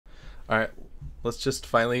Alright, let's just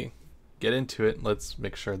finally get into it. Let's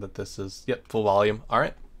make sure that this is, yep, full volume.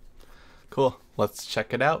 Alright, cool. Let's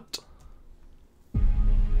check it out.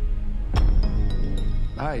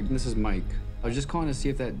 Hi, this is Mike. I was just calling to see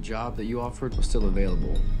if that job that you offered was still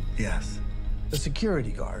available. Yes. The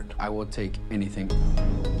security guard. I will take anything.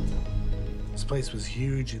 This place was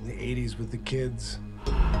huge in the 80s with the kids.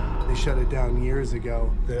 They shut it down years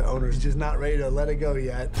ago. The owner's just not ready to let it go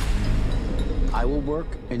yet. I will work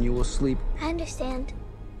and you will sleep. I understand.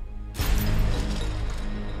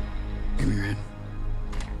 Give me your hand.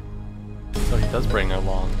 So he does bring her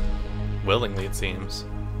along. Willingly, it seems.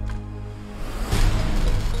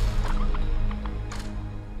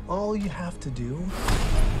 All you have to do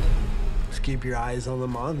is keep your eyes on the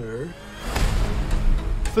monitor.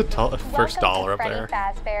 It's the first dollar up there.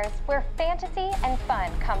 Welcome to Freddy Fazbear's, where fantasy and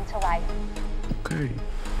fun come to life. Okay.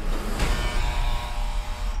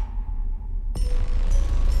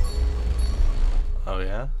 Oh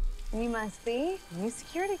yeah? You must be new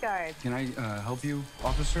security guard. Can I help you,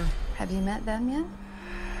 officer? Have you met them yet?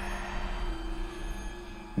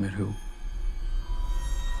 Met who?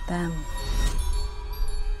 Them.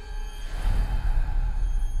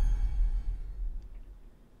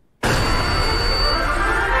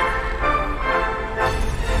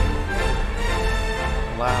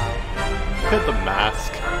 Wow. Look at the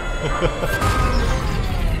mask.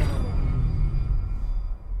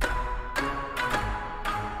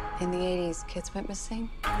 In the 80s, kids went missing.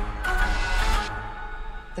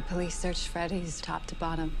 The police searched Freddy's top to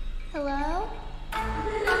bottom. Hello?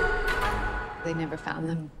 They never found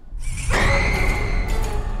them.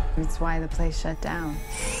 That's why the place shut down.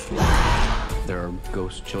 There are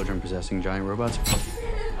ghost children possessing giant robots.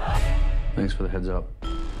 Thanks for the heads up.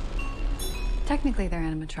 Technically, they're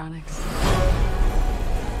animatronics.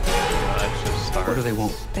 What do they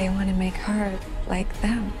want? They want to make her like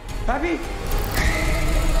them. Pappy!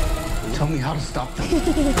 Tell me how to stop them.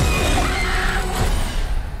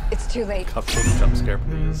 It's too late. Cupcake jump scare,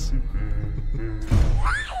 please.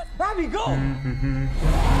 Bobby, go!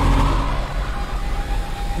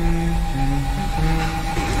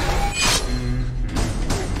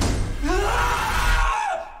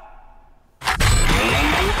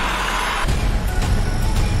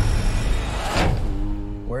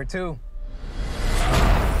 Where to?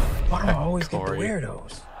 Why do I always get the Corey.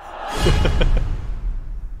 weirdos?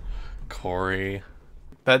 Corey.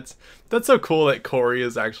 That's so cool that Corey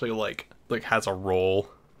is actually like has a role.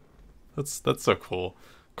 That's so cool.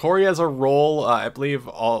 Corey has a role. I believe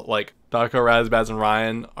all like Daco, Razbaz, and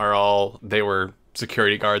Ryan they were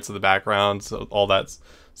security guards in the background, so all that's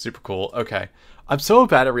super cool. Okay. I'm so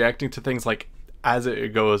bad at reacting to things like as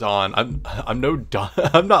it goes on. I'm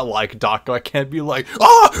not like Daco. I can't be like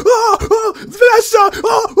Vanessa,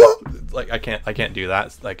 like I can't do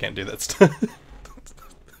that. I can't do that stuff.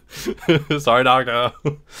 Sorry, Doctor.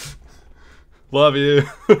 Love you.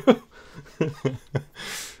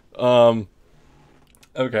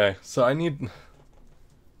 Okay, so I need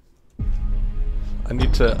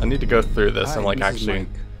to go through this and like this is actually Mike.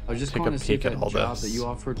 I was just take calling a to see if peek at that all job this. that you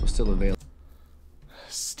offered was still available.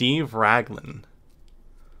 Steve Raglan.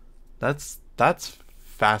 That's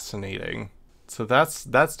fascinating. So that's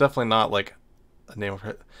definitely not like a name of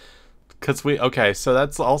her. Because so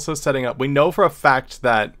that's also setting up. We know for a fact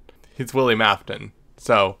that he's William Afton.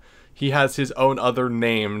 So he has his own other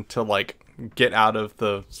name to like get out of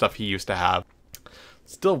the stuff he used to have.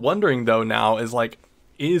 Still wondering though now is like,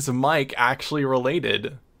 is Mike actually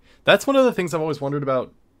related? That's one of the things I've always wondered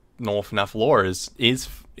about Noel FNAF lore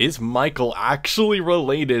is Michael actually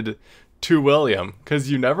related to William?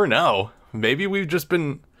 Because you never know. Maybe we've just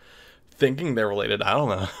been thinking they're related. I don't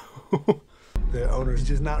know. The owner's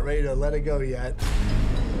just not ready to let it go yet.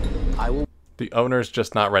 The owner's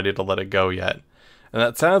just not ready to let it go yet. And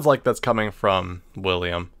that sounds like that's coming from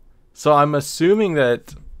William. So I'm assuming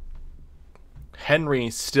that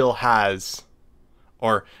Henry still has,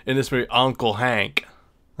 or in this movie, Uncle Hank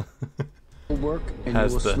Work and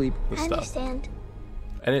has you will sleep. the I stuff. understand.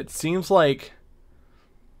 And it seems like,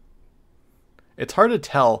 it's hard to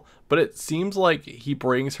tell, but it seems like he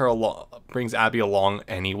brings Abby along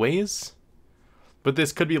anyways. But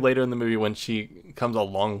this could be later in the movie when she comes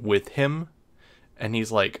along with him, and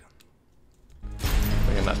he's like,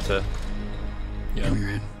 not to, you know. Give me your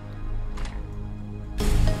hand.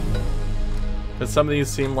 Because some of these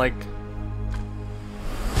seem like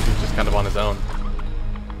he's just kind of on his own.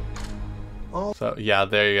 Oh. So yeah,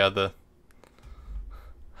 there you go, the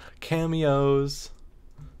cameos.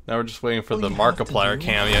 Now we're just waiting for the Markiplier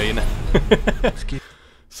cameo, you know.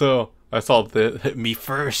 So I saw the me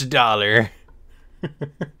first dollar.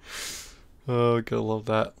 Oh, gotta love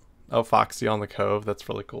that. Oh, Foxy on the Cove. That's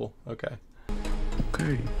really cool. Okay.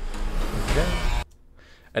 Okay.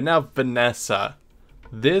 And now Vanessa.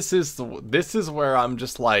 This is where I'm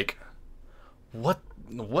just like, what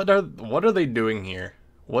are they doing here?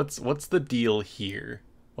 What's the deal here?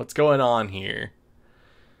 What's going on here?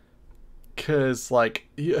 'Cause like,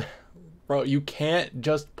 bro, you can't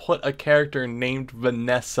just put a character named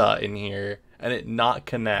Vanessa in here and it not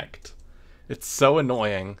connect. It's so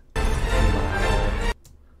annoying.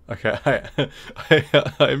 Okay, I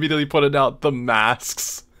immediately put out the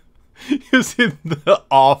masks. You see the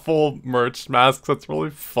awful merch masks? That's really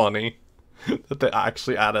funny that they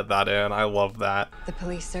actually added that in. I love that. The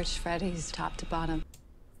police searched Freddy's top to bottom.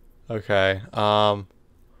 Okay,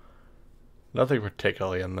 nothing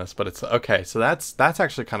particularly in this, but it's okay. So that's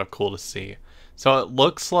actually kind of cool to see. So it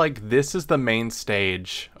looks like this is the main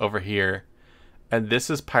stage over here, and this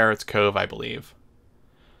is Pirates Cove, I believe.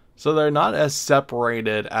 So they're not as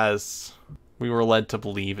separated as we were led to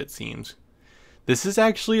believe, it seems. This is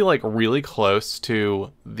actually like really close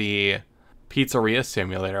to the pizzeria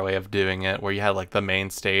simulator way of doing it, where you had like the main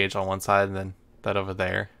stage on one side and then that over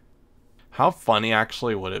there. How funny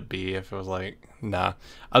actually would it be if it was like, nah.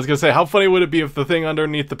 I was gonna say, how funny would it be if the thing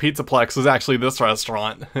underneath the Pizzaplex was actually this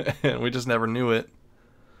restaurant and we just never knew it?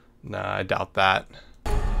 Nah, I doubt that.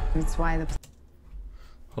 That's why the...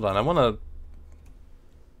 Hold on, I wanna...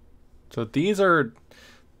 So these are...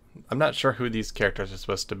 I'm not sure who these characters are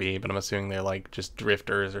supposed to be, but I'm assuming they're like just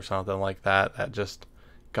drifters or something like that that just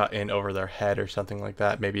got in over their head or something like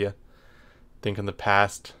that. Maybe a thing in the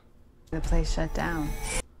past. The place shut down.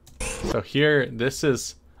 So here, this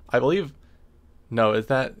is, I believe, no, is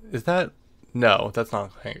that, no, that's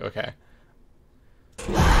not, okay. It's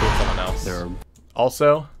someone else.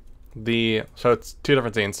 Also, so it's two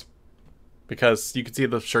different scenes, because you can see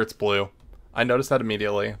the shirt's blue. I noticed that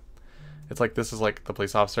immediately. It's like, this is like the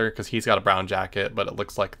police officer, because he's got a brown jacket, but it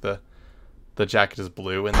looks like the jacket is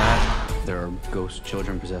blue in that. There are ghost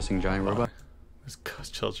children possessing giant robots. There's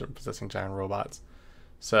ghost children possessing giant robots.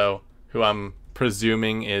 So, who I'm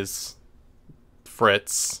presuming is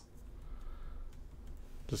Fritz.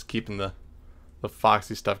 Just keeping the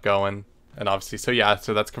Foxy stuff going. And obviously, so yeah,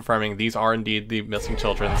 so that's confirming these are indeed the missing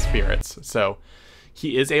children's spirits. So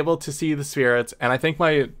he is able to see the spirits, and I think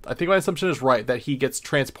my assumption is right, that he gets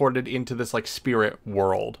transported into this like spirit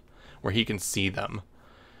world where he can see them.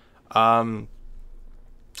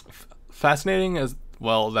 Fascinating as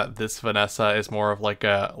well that this Vanessa is more of like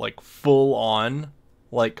a full on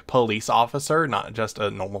like police officer, not just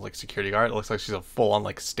a normal like security guard. It looks like she's a full on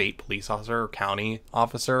like state police officer or county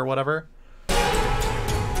officer or whatever.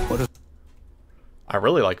 I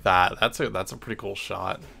really like that. That's a pretty cool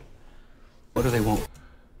shot. What do they want?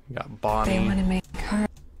 You got Bonnie. They want to make her.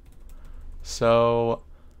 So,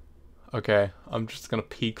 okay, I'm just gonna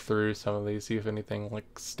peek through some of these, see if anything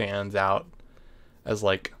like stands out as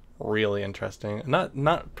like really interesting.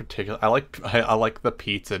 Not particular. I like the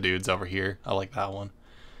pizza dudes over here. I like that one.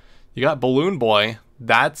 You got Balloon Boy.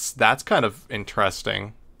 That's kind of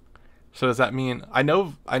interesting. So does that mean, I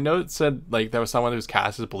know it said like there was someone who's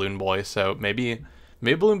cast as Balloon Boy, so maybe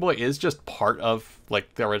Balloon Boy is just part of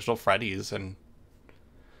like the original Freddy's, and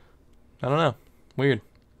I don't know. Weird.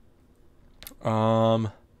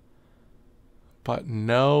 But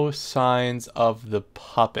no signs of the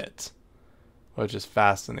puppet, which is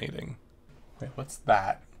fascinating. Wait, what's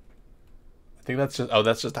that? I think that's just, oh,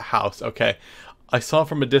 that's just a house. Okay. I saw it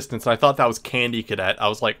from a distance and I thought that was Candy Cadet. I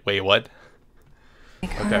was like, wait, what?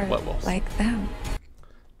 Make okay, her what? like them.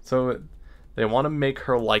 So they want to make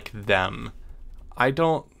her like them. I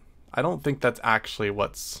don't think that's actually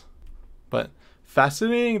what's, but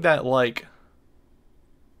fascinating that like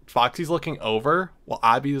Foxy's looking over while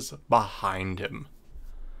Abby's behind him.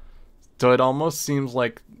 So it almost seems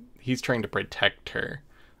like he's trying to protect her.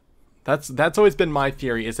 That's always been my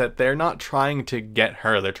theory, is that they're not trying to get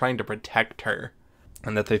her, they're trying to protect her.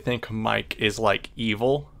 And that they think Mike is like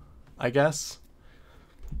evil, I guess.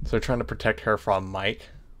 So they're trying to protect her from Mike,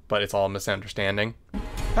 but it's all a misunderstanding.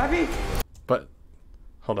 Abby? But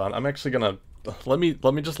hold on, I'm actually gonna let me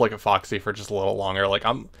just look at Foxy for just a little longer. Like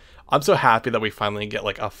I'm so happy that we finally get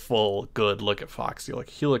like a full good look at Foxy. Like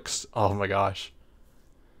he looks, oh my gosh.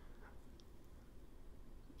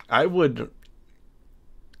 I would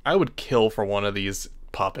kill for one of these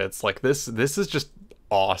puppets. Like this is just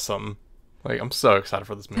awesome. Like I'm so excited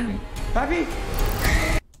for this movie. Abby?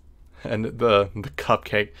 And the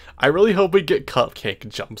cupcake. I really hope we get cupcake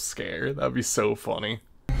jump scare. That'd be so funny.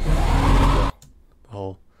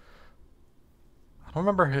 Oh, I don't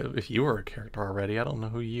remember if you were a character already. I don't know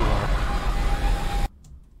who you are.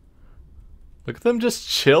 Look at them just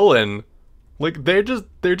chilling. Like they're just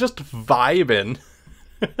vibing.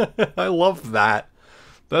 I love that.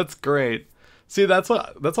 That's great. See, that's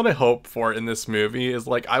what I hope for in this movie is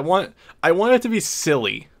like I want it to be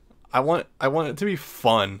silly. I want it to be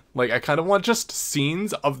fun. Like I kind of want just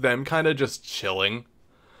scenes of them kind of just chilling.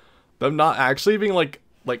 Them not actually being like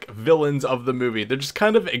villains of the movie. They're just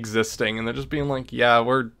kind of existing and they're just being like, yeah,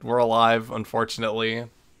 we're alive, unfortunately.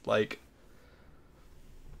 Like,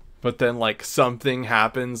 but then like something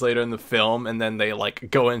happens later in the film and then they like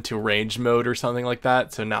go into rage mode or something like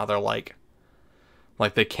that. So now they're like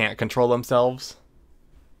they can't control themselves.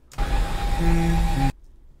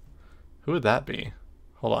 Who would that be?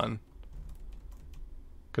 Hold on.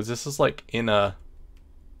 Because this is like in a...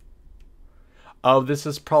 Oh, this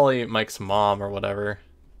is probably Mike's mom or whatever.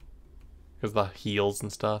 Because the heels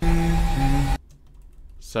and stuff.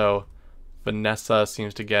 So, Vanessa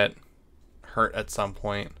seems to get hurt at some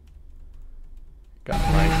point. Got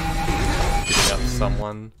Mike beating up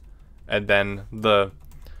someone. And then the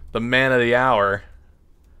man of the hour.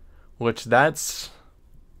 Which that's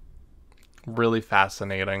really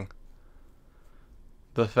fascinating.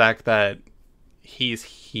 The fact that he's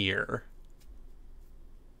here.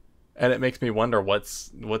 And it makes me wonder what's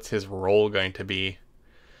his role going to be.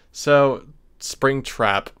 So,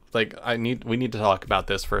 Springtrap, like we need to talk about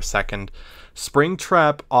this for a second.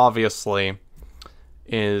 Springtrap obviously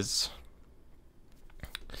is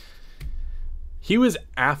he was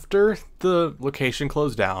after the location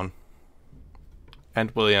closed down and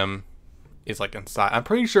William is like inside. I'm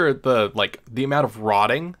pretty sure the amount of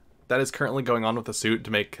rotting that is currently going on with the suit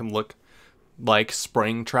to make him look like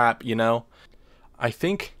Springtrap, you know? I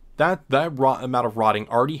think that amount of rotting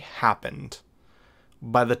already happened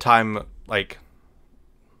by the time like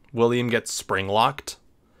William gets spring locked.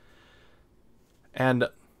 And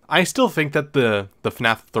I still think that the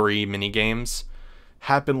FNAF 3 minigames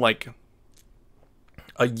happen like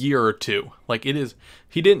a year or two. Like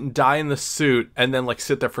he didn't die in the suit and then like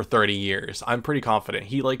sit there for 30 years. I'm pretty confident.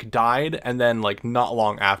 He like died and then like not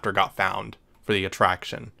long after got found for the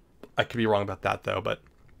attraction. I could be wrong about that though, but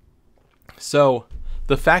so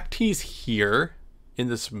the fact he's here in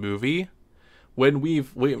this movie when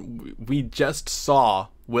we just saw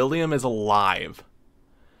William is alive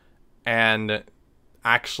and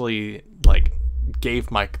actually like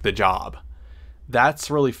gave Mike the job. That's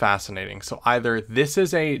really fascinating. So either this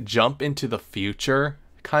is a jump into the future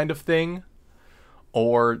kind of thing,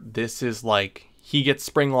 or this is like he gets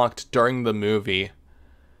spring locked during the movie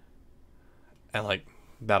and like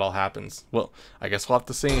that all happens. Well, I guess we'll have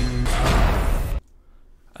to see.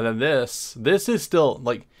 And then this is still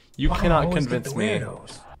like you cannot convince me.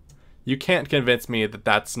 You can't convince me that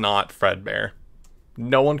that's not Fredbear.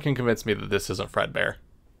 No one can convince me that this isn't Fredbear.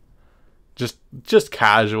 Just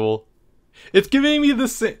casual. It's giving me the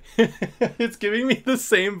same. It's giving me the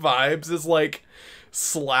same vibes as like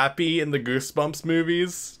Slappy in the Goosebumps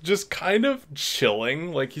movies. Just kind of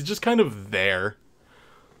chilling. Like he's just kind of there.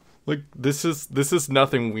 Like this is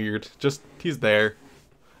nothing weird. Just he's there.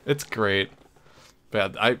 It's great.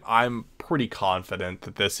 But I'm pretty confident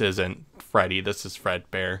that this isn't Freddy. This is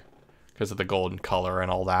Fredbear because of the golden color and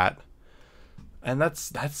all that. And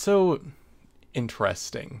that's so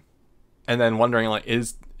interesting. And then wondering like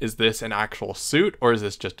is this an actual suit or is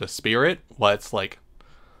this just a spirit? Well, it's like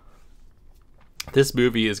this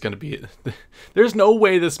movie is going to be there's no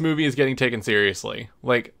way this movie is getting taken seriously.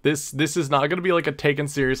 Like this is not going to be like a taken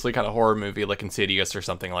seriously kind of horror movie like Insidious or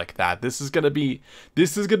something like that. This is going to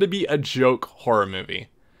be a joke horror movie.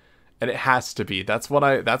 And it has to be. That's what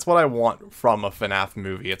I want from a FNAF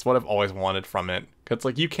movie. It's what I've always wanted from it. Cuz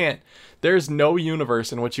like there's no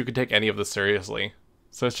universe in which you could take any of this seriously.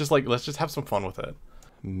 So it's just like let's just have some fun with it.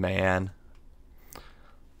 Man.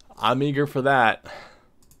 I'm eager for that.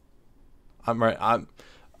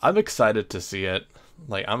 I'm excited to see it.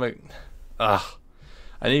 Like I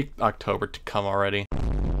need October to come already.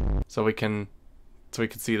 So we can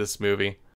see this movie.